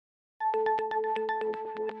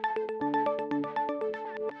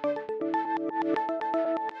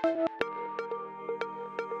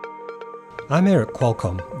I'm here at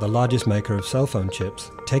Qualcomm, the largest maker of cell phone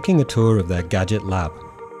chips, taking a tour of their gadget lab.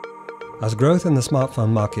 As growth in the smartphone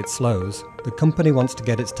market slows, the company wants to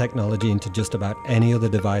get its technology into just about any other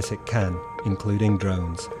device it can, including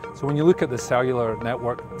drones. So when you look at the cellular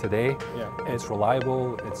network today, it's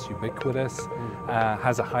reliable, it's ubiquitous,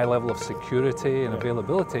 has a high level of security and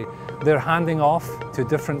availability. They're handing off to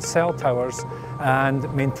different cell towers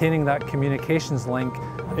and maintaining that communications link.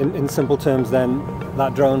 In simple terms then,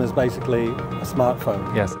 that drone is basically a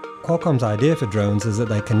smartphone. Yes. Qualcomm's idea for drones is that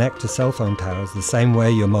they connect to cell phone towers the same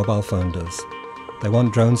way your mobile phone does. They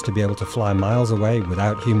want drones to be able to fly miles away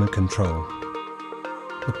without human control.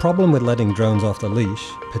 The problem with letting drones off the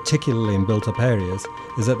leash, particularly in built-up areas,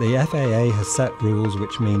 is that the FAA has set rules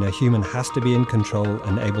which mean a human has to be in control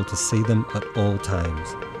and able to see them at all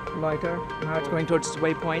times. Loiter, now it's going towards its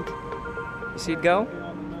waypoint. You see it go?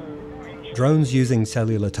 Drones using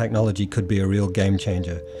cellular technology could be a real game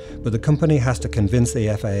changer, but the company has to convince the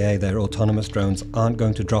FAA their autonomous drones aren't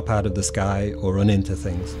going to drop out of the sky or run into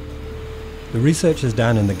things. The researchers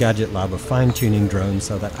down in the gadget lab are fine-tuning drones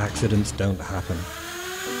so that accidents don't happen.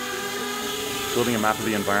 Building a map of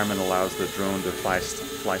the environment allows the drone to fly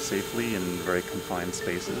safely in very confined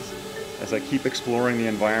spaces. As I keep exploring the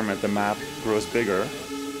environment, the map grows bigger.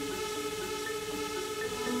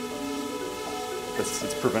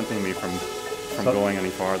 It's preventing me from going any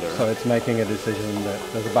farther. So it's making a decision that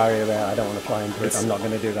there's a barrier there, I don't want to fly into it, I'm not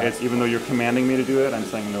going to do that. Even though you're commanding me to do it, I'm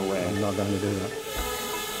saying no way. I'm not going to do that.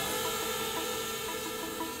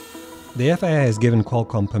 The FAA has given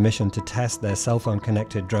Qualcomm permission to test their cell phone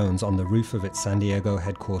connected drones on the roof of its San Diego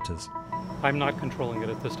headquarters. I'm not controlling it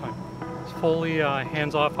at this time. It's fully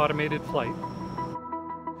hands-off automated flight.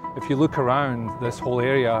 If you look around this whole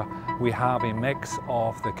area, we have a mix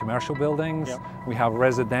of the commercial buildings, we have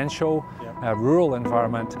residential, rural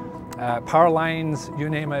environment, power lines, you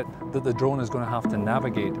name it, that the drone is going to have to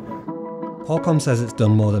navigate. Qualcomm says it's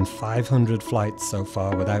done more than 500 flights so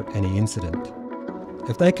far without any incident.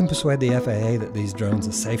 If they can persuade the FAA that these drones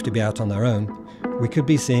are safe to be out on their own, we could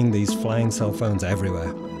be seeing these flying cell phones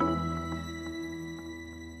everywhere.